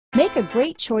Make a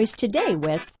great choice today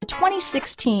with the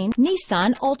 2016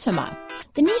 Nissan Altima.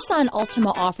 The Nissan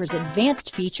Altima offers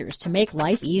advanced features to make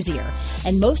life easier,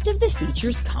 and most of the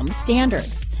features come standard.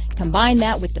 Combine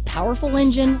that with the powerful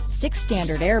engine, 6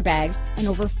 standard airbags, and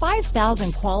over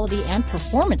 5,000 quality and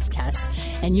performance tests,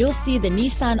 and you'll see the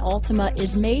Nissan Altima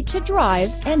is made to drive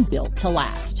and built to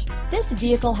last. This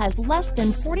vehicle has less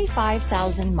than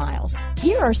 45,000 miles.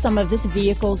 Here are some of this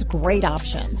vehicle's great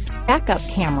options: backup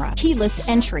camera, keyless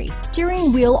entry,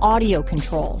 steering wheel audio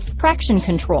controls, traction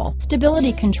control,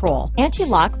 stability control,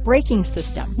 anti-lock braking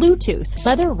system, Bluetooth,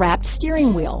 leather-wrapped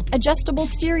steering wheel, adjustable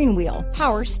steering wheel,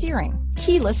 power steering,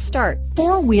 keyless start,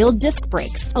 4-wheel disc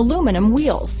brakes, aluminum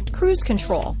wheels, cruise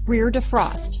control, rear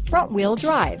defrost, front wheel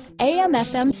drive,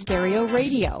 AM/FM stereo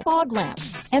radio, fog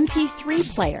lamps,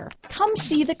 MP3 player. Come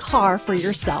see the car for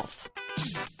yourself.